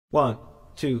One,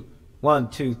 two, 1,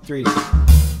 2, 3.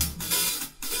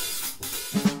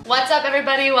 What's up,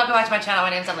 everybody? Welcome back to my channel. My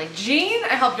name is Emily Jean.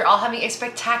 I hope you're all having a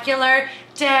spectacular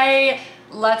day.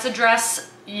 Let's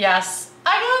address, yes,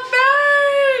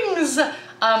 I got bangs!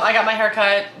 I got my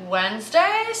haircut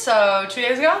Wednesday, so 2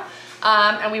 days ago.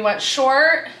 And we went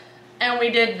short and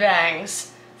we did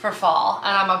bangs for fall,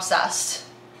 and I'm obsessed.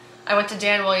 I went to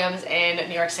Dan Williams in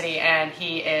New York City and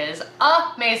he is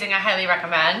amazing. I highly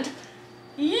recommend.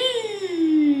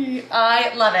 Yee!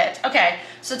 I love it. Okay,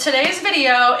 so today's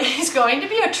video is going to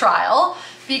be a trial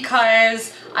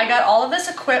because I got all of this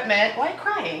equipment. Why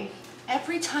crying?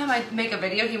 Every time I make a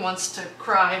video, he wants to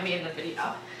cry me in the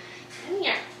video. Come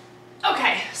here.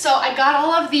 Okay, so I got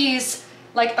all of these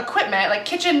like equipment, like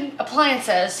kitchen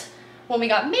appliances when we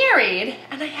got married,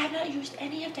 and I have not used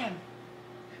any of them.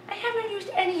 I have not used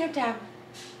any of them.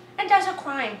 And that's a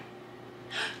crime.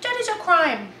 That is a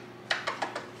crime.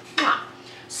 Yeah.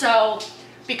 So,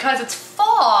 because it's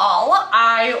fall,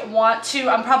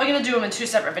 I'm probably gonna do them in 2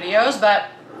 separate videos, but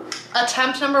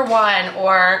attempt number 1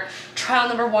 or trial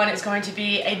number 1 is going to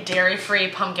be a dairy-free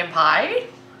pumpkin pie.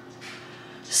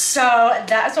 So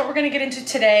that's what we're gonna get into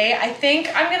today. I think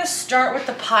I'm gonna start with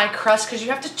the pie crust because you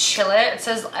have to chill it. It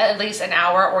says at least an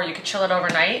hour, or you could chill it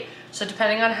overnight. So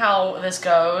depending on how this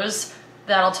goes,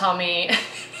 that'll tell me.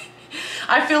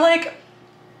 I feel like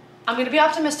I'm gonna be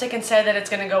optimistic and say that it's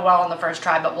gonna go well on the first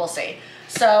try, but we'll see.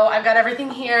 So I've got everything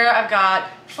here. I've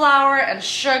got flour and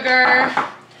sugar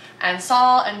and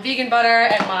salt and vegan butter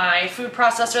and my food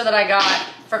processor that I got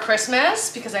for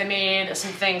Christmas because I made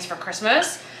some things for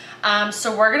Christmas.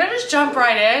 So we're gonna just jump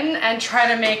right in and try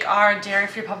to make our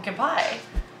dairy-free pumpkin pie.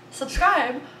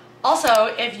 Subscribe. Also,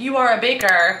 if you are a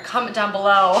baker, comment down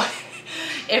below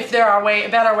if there are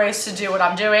better ways to do what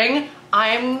I'm doing.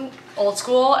 I'm old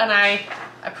school and I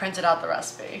printed out the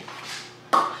recipe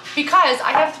because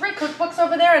I have 3 cookbooks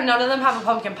over there and none of them have a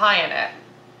pumpkin pie in it.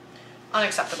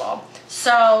 Unacceptable.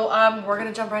 So we're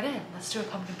gonna jump right in. Let's do a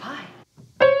pumpkin pie.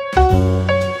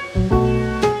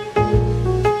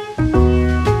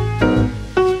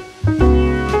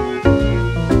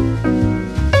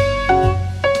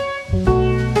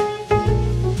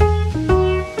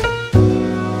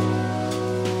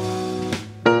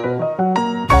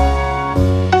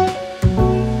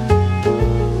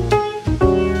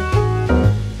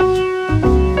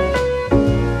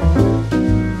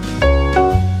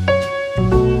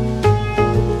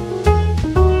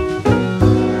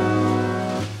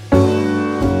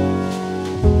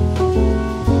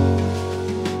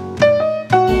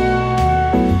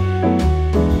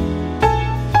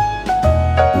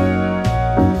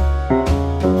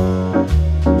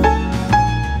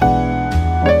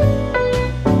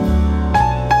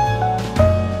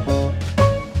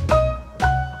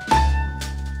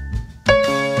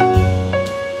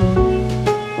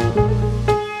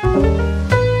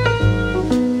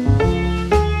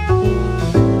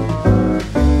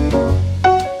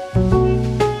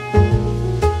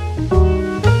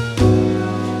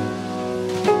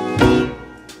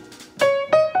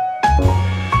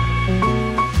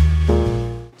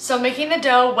 So making the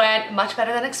dough went much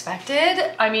better than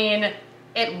expected. I mean,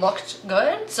 it looked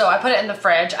good, so I put it in the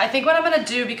fridge. I think what I'm gonna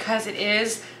do, because it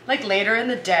is like later in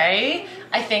the day,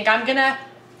 I think I'm gonna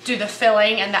do the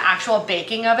filling and the actual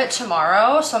baking of it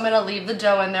tomorrow. So I'm gonna leave the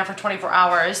dough in there for 24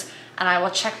 hours and I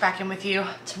will check back in with you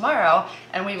tomorrow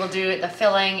and we will do the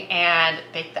filling and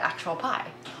bake the actual pie.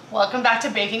 Welcome back to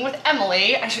Baking with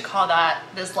Emily. I should call that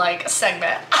this like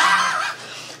segment.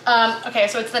 Okay,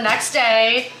 so it's the next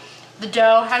day. The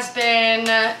dough has been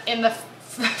in the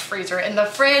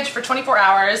fridge for 24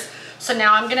 hours. So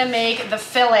now I'm gonna make the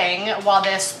filling while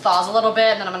this thaws a little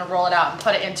bit, and then I'm gonna roll it out and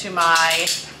put it into my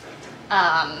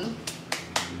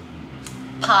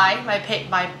pie,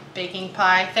 my baking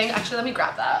pie thing. Actually, let me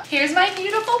grab that. Here's my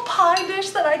beautiful pie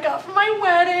dish that I got for my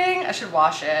wedding. I should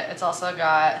wash it. It's also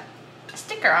got a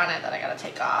sticker on it that I gotta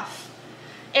take off.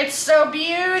 It's so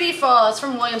beautiful. It's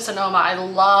from Williams-Sonoma. I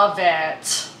love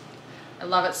it. I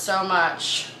love it so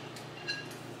much.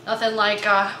 Nothing like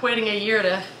waiting a year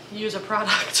to use a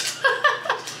product.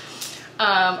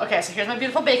 Okay, so here's my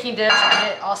beautiful baking dish.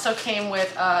 It also came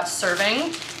with a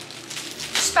serving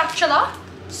spatula.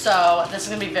 So this is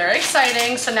gonna be very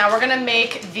exciting. So now we're gonna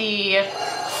make the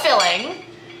filling.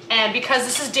 And because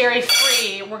this is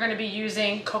dairy-free, we're gonna be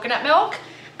using coconut milk.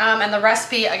 And the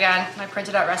recipe, again, my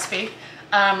printed out recipe,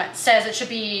 says it should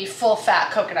be full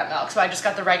fat coconut milk. So I just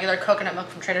got the regular coconut milk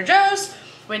from Trader Joe's.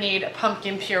 We need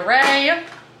pumpkin puree,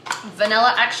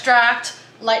 vanilla extract,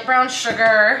 light brown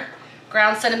sugar,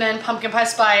 ground cinnamon, pumpkin pie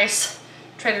spice,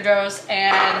 Trader Joe's,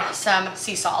 and some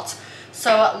sea salt.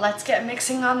 So let's get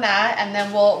mixing on that, and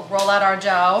then we'll roll out our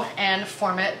dough and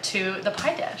form it to the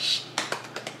pie dish.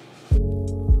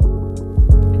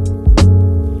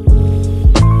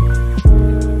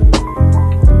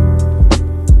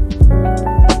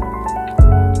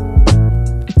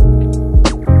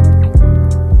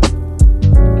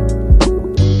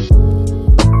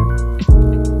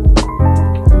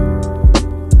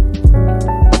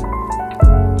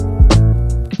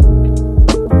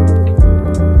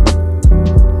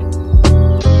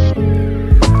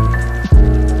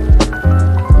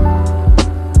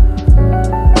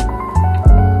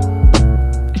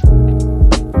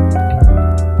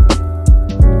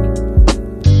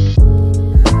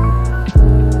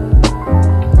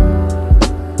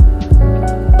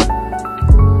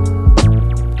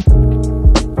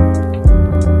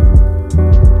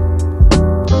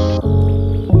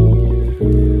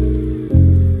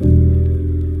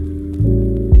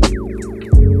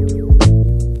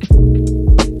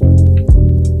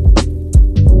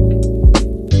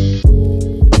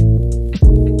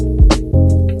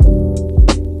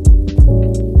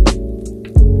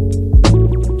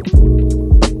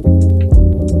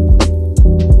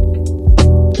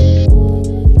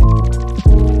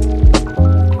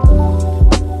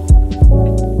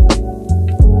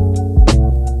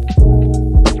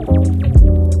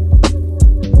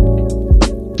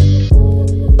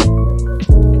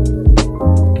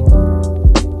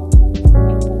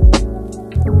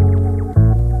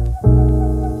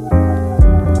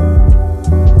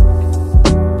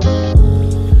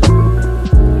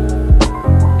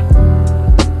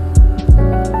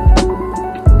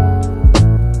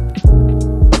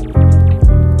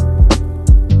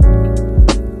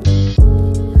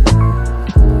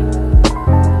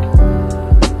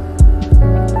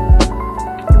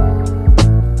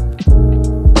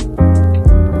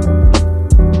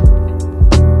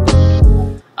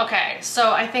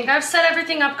 So I think I've set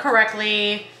everything up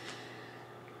correctly.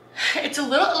 It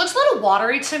looks a little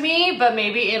watery to me, but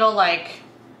maybe it'll like,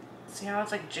 see how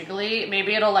it's like jiggly?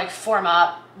 Maybe it'll like form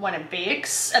up when it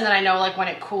bakes, and then I know like when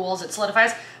it cools, it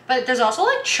solidifies. But there's also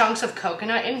like chunks of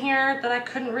coconut in here that I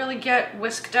couldn't really get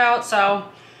whisked out. So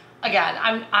again,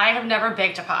 I have never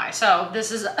baked a pie. So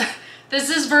this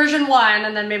is version 1,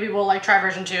 and then maybe we'll like try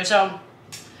version 2. So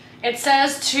it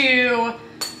says to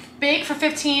bake for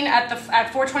 15 at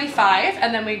 425,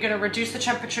 and then we're gonna reduce the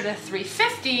temperature to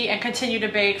 350 and continue to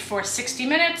bake for 60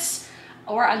 minutes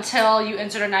or until you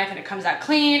insert a knife and it comes out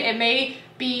clean. It may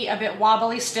be a bit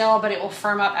wobbly still, but it will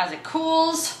firm up as it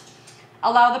cools.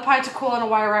 Allow the pie to cool in a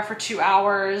wire rack for 2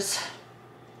 hours.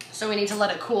 So we need to let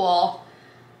it cool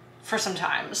for some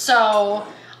time. So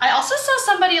I also saw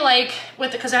somebody like,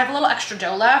 because I have a little extra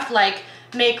dough left, like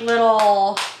make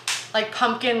little like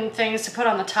pumpkin things to put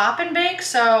on the top and bake.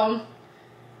 So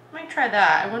I might try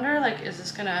that. I wonder like, is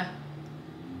this gonna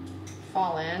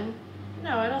fall in?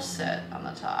 No, it'll sit on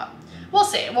the top. We'll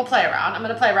see, we'll play around. I'm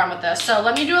gonna play around with this. So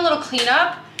let me do a little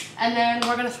cleanup, and then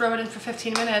we're gonna throw it in for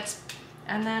 15 minutes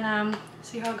and then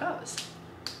see how it goes.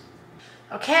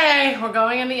 Okay, we're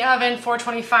going in the oven,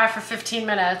 425 for 15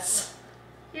 minutes.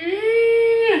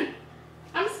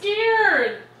 I'm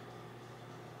scared.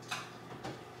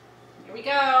 Here we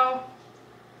go.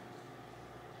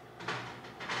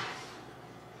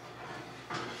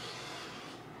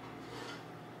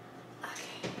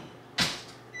 Okay.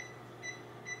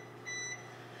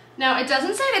 Now it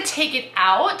doesn't say to take it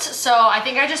out, so I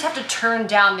think I just have to turn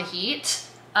down the heat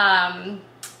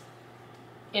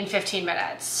in 15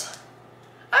 minutes.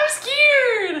 I'm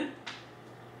scared.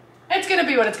 It's gonna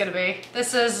be what it's gonna be.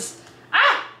 This is,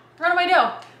 what am I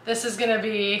doing? This is gonna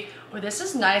be, oh, this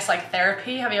is nice, like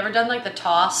therapy. Have you ever done like the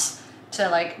toss to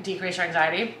like decrease your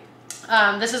anxiety?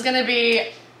 This is gonna be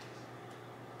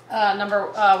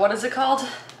what is it called?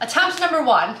 Attempt number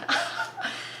 1.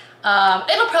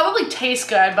 It'll probably taste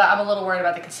good, but I'm a little worried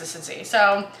about the consistency.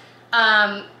 So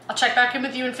I'll check back in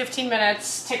with you in 15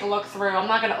 minutes, take a look through. I'm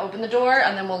not gonna open the door,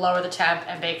 and then we'll lower the temp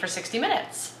and bake for 60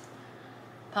 minutes.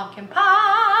 Pumpkin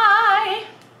pie.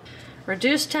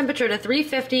 Reduce temperature to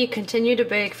 350, continue to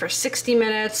bake for 60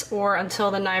 minutes or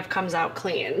until the knife comes out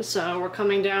clean. So we're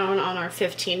coming down on our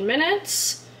 15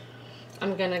 minutes.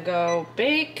 I'm gonna go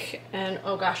bake, and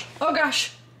oh gosh,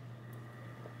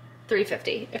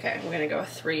 350. Okay, we're gonna go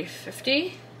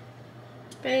 350,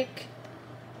 bake.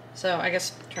 So I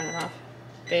guess turn it off,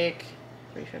 bake,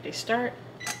 350 start.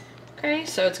 Okay,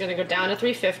 so it's gonna go down to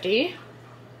 350.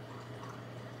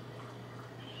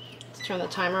 Let's turn the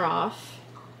timer off.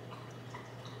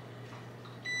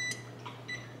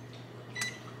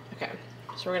 Okay,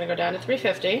 so we're gonna go down to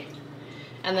 350,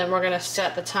 and then we're gonna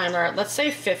set the timer, let's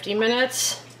say 50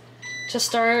 minutes to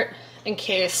start, in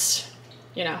case,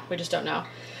 you know, we just don't know.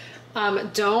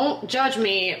 Don't judge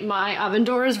me. My oven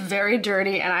door is very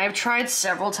dirty and I've tried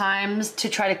several times to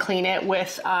try to clean it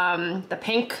with the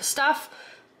pink stuff.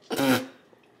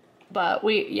 But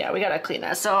we gotta clean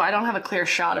that. So I don't have a clear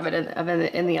shot of it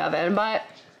in the oven, but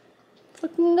it's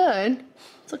looking good.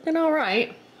 It's looking all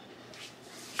right.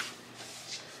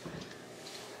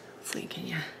 Hopefully, can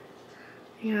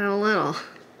you know, a little.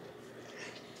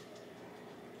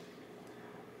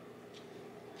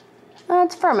 Oh,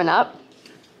 it's firming up.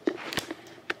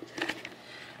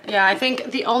 Yeah, I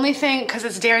think the only thing, because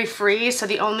it's dairy free, so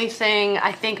the only thing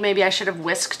I think maybe I should have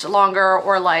whisked longer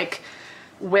or like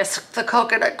whisked the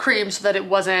coconut cream so that it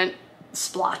wasn't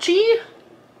splotchy.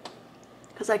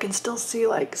 Because I can still see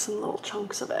like some little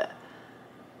chunks of it.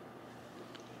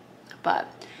 But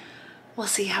we'll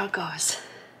see how it goes.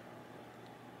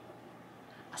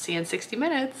 I'll see you in 60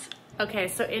 minutes. Okay,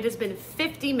 so it has been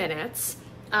 50 minutes.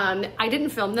 I didn't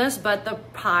film this, but the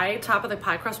top of the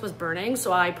pie crust was burning,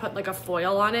 so I put like a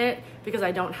foil on it because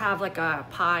I don't have like a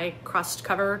pie crust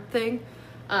cover thing.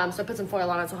 So I put some foil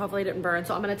on it, so hopefully it didn't burn.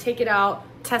 So I'm gonna take it out,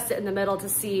 test it in the middle to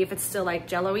see if it's still like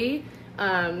jello-y,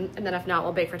 and then if not,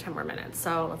 we'll bake for 10 more minutes.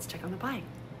 So let's check on the pie.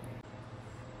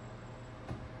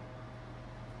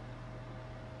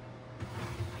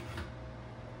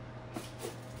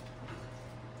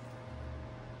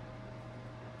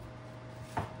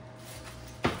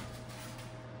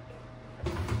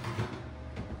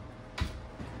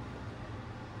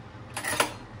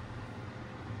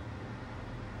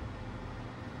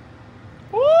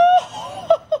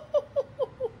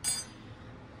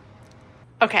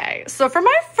 Okay, so for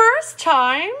my first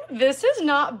time, this is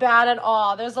not bad at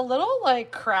all. There's a little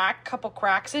like couple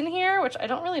cracks in here, which I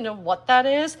don't really know what that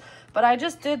is, but I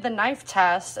just did the knife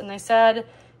test and they said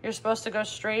you're supposed to go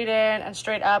straight in and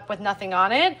straight up with nothing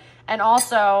on it. And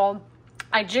also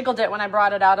I jiggled it when I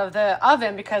brought it out of the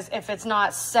oven because if it's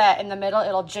not set in the middle,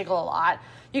 it'll jiggle a lot.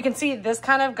 You can see this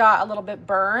kind of got a little bit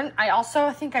burned. I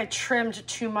think I trimmed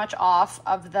too much off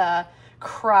of the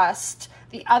crust.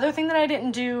 The other thing that I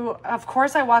didn't do, of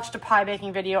course I watched a pie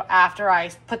baking video after I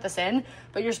put this in,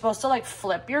 but you're supposed to like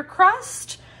flip your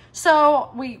crust.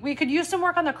 So we could use some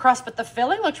work on the crust, but the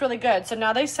filling looked really good. So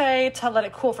now they say to let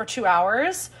it cool for 2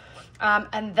 hours.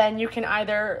 And then you can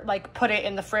either like put it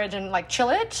in the fridge and like chill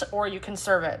it, or you can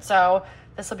serve it. So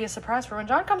this will be a surprise for when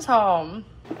John comes home.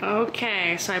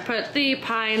 Okay, so I put the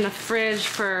pie in the fridge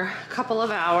for a couple of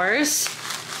hours.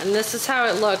 And this is how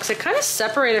it looks. It kind of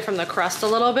separated from the crust a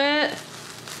little bit,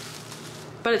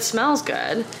 but it smells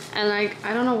good. And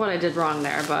I don't know what I did wrong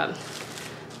there, but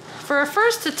for a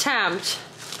first attempt,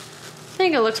 I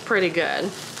think it looks pretty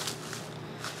good.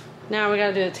 Now we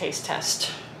gotta do the taste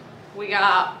test. We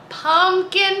got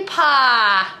pumpkin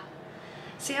pie.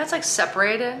 See how it's like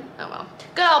separated? Oh well.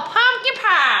 Good old pumpkin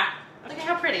pie. Look at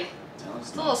how pretty.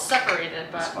 It's a little separated,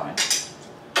 but it's fine.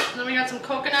 And then we got some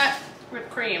coconut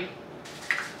whipped cream.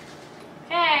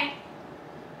 Okay.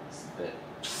 That's good.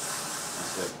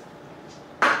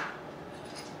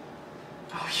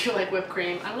 Oh, you like whipped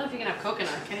cream. I don't know if you can have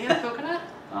coconut. Can you have coconut?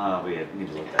 We need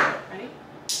to look that up. Ready?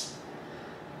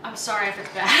 I'm sorry if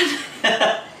it's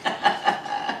bad.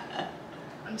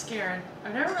 I'm scared.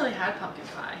 I've never really had pumpkin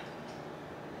pie.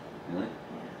 Really?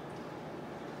 Yeah.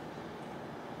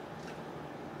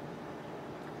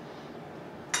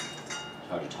 It's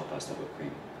hard to top past that whipped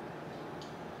cream.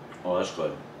 Oh, that's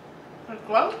good. Like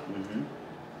what? Mm-hmm.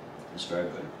 It's very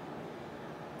good.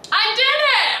 I did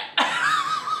it!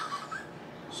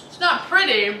 It's not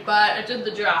pretty, but it did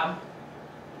the job.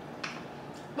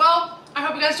 Well, I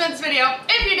hope you guys enjoyed this video.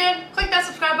 If you did, click that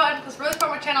subscribe button because it's really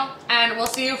support my channel. And we'll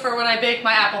see you for when I bake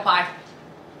my apple pie.